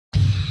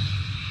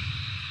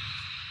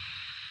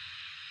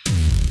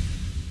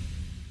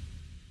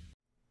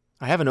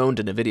I haven't owned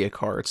a NVIDIA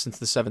card since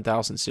the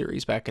 7000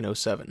 series back in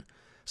 '07,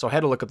 so I had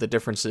to look up the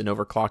difference in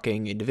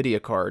overclocking a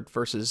NVIDIA card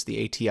versus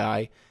the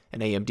ATI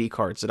and AMD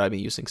cards that I've been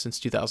using since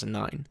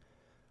 2009.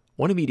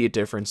 One immediate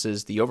difference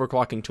is the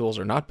overclocking tools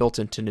are not built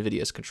into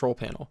NVIDIA's control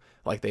panel,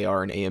 like they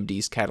are in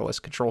AMD's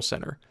Catalyst Control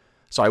Center,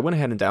 so I went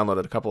ahead and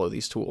downloaded a couple of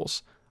these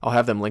tools. I'll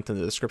have them linked in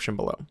the description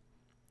below.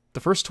 The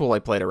first tool I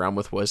played around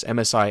with was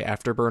MSI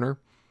Afterburner.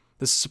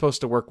 This is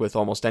supposed to work with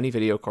almost any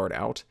video card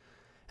out,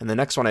 and the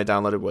next one I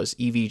downloaded was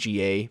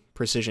EVGA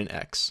Precision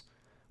X,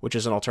 which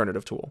is an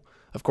alternative tool.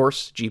 Of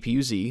course,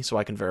 GPU-Z, so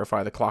I can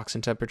verify the clocks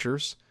and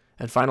temperatures,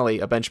 and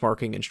finally a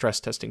benchmarking and stress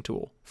testing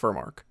tool,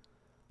 Furmark.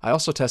 I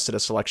also tested a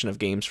selection of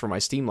games for my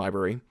Steam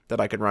library that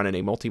I could run in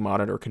a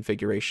multi-monitor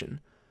configuration.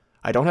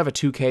 I don't have a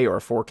 2K or a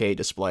 4K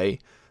display,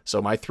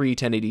 so my three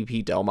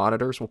 1080p Dell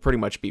monitors will pretty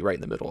much be right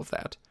in the middle of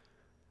that.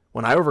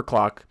 When I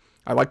overclock,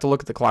 I like to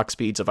look at the clock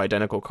speeds of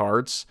identical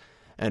cards,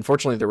 and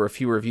fortunately there were a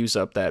few reviews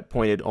up that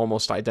pointed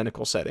almost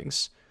identical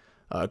settings.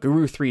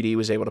 Guru 3D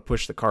was able to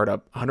push the card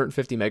up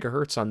 150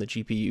 MHz on the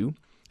GPU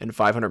and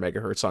 500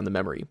 MHz on the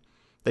memory.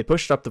 They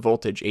pushed up the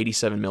voltage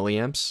 87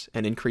 milliamps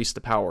and increased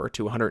the power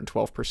to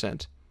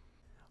 112%.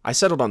 I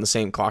settled on the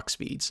same clock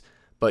speeds,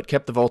 but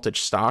kept the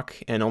voltage stock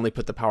and only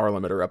put the power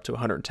limiter up to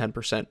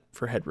 110%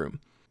 for headroom.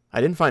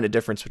 I didn't find a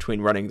difference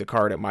between running the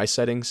card at my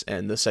settings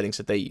and the settings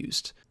that they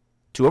used.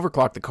 To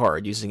overclock the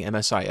card using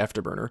MSI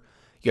Afterburner,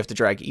 you have to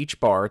drag each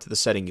bar to the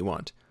setting you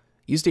want.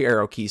 Use the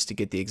arrow keys to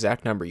get the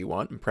exact number you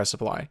want and press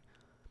apply.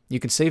 You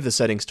can save the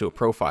settings to a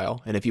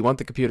profile, and if you want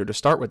the computer to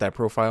start with that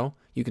profile,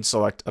 you can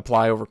select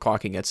Apply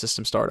Overclocking at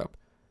System Startup.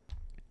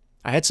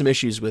 I had some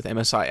issues with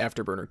MSI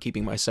Afterburner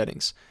keeping my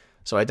settings,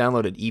 so I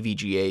downloaded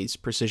EVGA's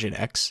Precision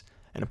X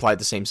and applied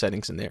the same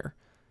settings in there.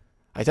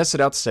 I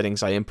tested out the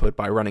settings I input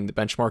by running the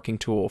benchmarking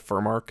tool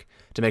Furmark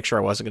to make sure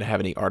I wasn't going to have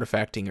any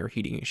artifacting or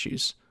heating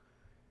issues.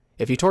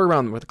 If you toy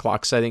around with the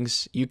clock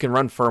settings, you can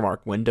run Furmark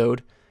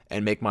windowed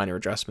and make minor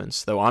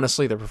adjustments, though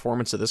honestly the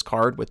performance of this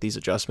card with these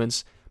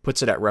adjustments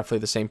puts it at roughly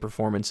the same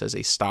performance as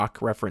a stock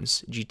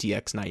reference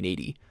GTX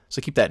 980,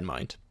 so keep that in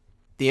mind.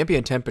 The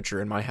ambient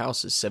temperature in my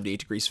house is 78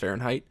 degrees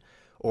Fahrenheit,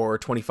 or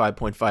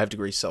 25.5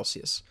 degrees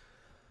Celsius.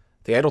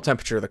 The idle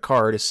temperature of the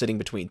card is sitting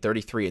between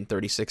 33 and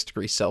 36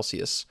 degrees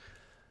Celsius,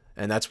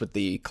 and that's with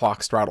the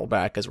clocks throttled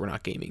back as we're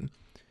not gaming.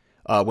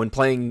 When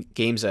playing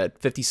games at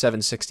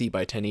 5760 by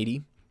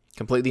 1080,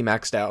 completely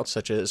maxed out,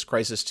 such as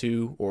Crysis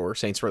 2 or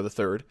Saints Row the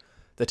Third,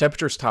 the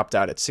temperature's topped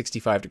out at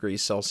 65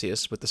 degrees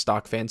Celsius with the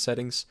stock fan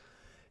settings,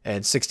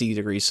 and 60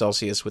 degrees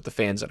Celsius with the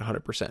fans at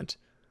 100%.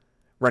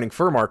 Running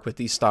Furmark with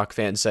these stock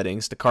fan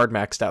settings, the card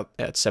maxed out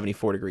at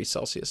 74 degrees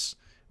Celsius,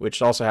 which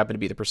also happened to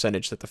be the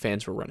percentage that the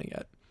fans were running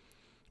at.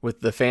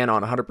 With the fan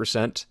on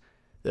 100%,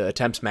 the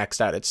temps maxed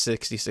out at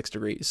 66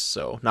 degrees,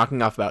 so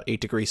knocking off about 8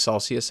 degrees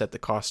Celsius at the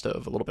cost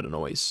of a little bit of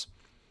noise.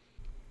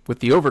 With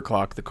the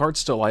overclock, the card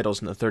still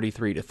idles in the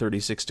 33 to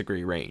 36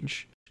 degree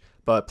range,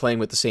 but playing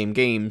with the same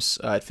games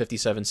at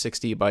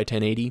 5760 by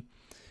 1080,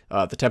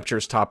 the temperature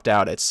is topped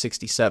out at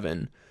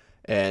 67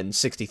 and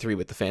 63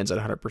 with the fans at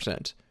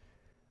 100%.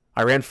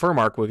 I ran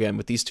Furmark again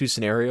with these two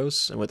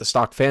scenarios, and with the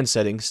stock fan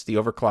settings, the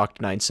overclocked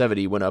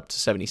 970 went up to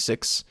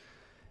 76,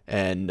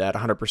 and at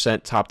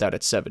 100% topped out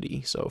at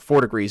 70, so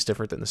 4 degrees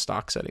different than the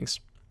stock settings.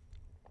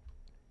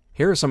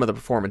 Here are some of the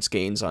performance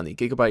gains on the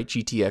Gigabyte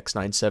GTX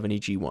 970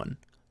 G1.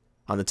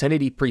 On the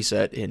 1080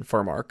 preset in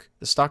Furmark,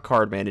 the stock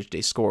card managed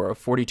a score of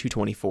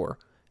 4224,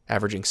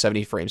 averaging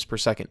 70 frames per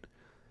second.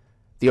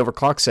 The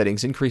overclock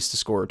settings increased the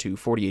score to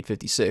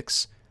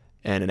 4856,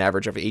 and an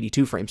average of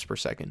 82 frames per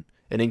second,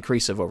 an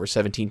increase of over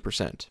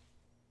 17%.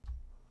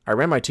 I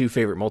ran my two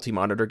favorite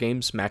multi-monitor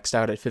games maxed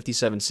out at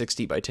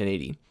 5760 by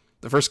 1080.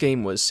 The first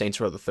game was Saints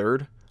Row the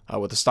Third.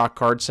 With the stock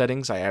card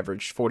settings, I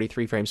averaged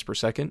 43 frames per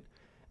second.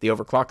 The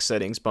overclock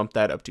settings bumped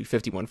that up to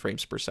 51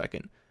 frames per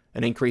second,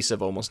 an increase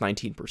of almost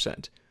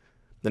 19%.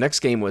 The next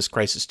game was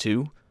Crysis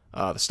 2.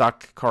 The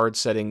stock card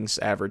settings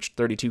averaged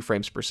 32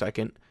 frames per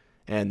second,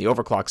 and the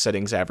overclock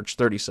settings averaged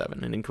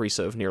 37, an increase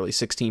of nearly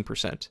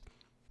 16%.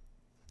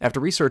 After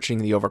researching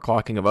the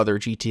overclocking of other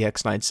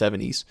GTX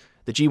 970s,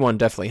 the G1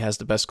 definitely has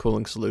the best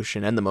cooling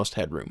solution and the most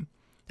headroom.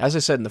 As I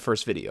said in the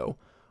first video,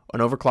 an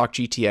overclocked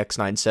GTX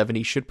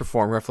 970 should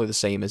perform roughly the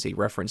same as a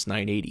reference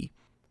 980.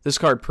 This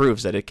card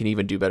proves that it can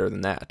even do better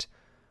than that.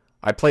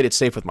 I played it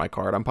safe with my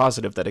card. I'm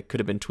positive that it could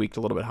have been tweaked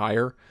a little bit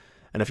higher,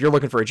 and if you're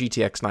looking for a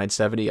GTX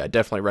 970, I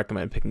definitely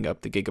recommend picking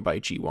up the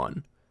Gigabyte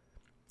G1.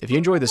 If you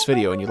enjoyed this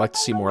video and you'd like to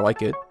see more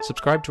like it,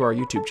 subscribe to our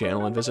YouTube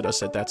channel and visit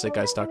us at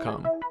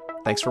that'sitguys.com.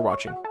 Thanks for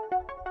watching.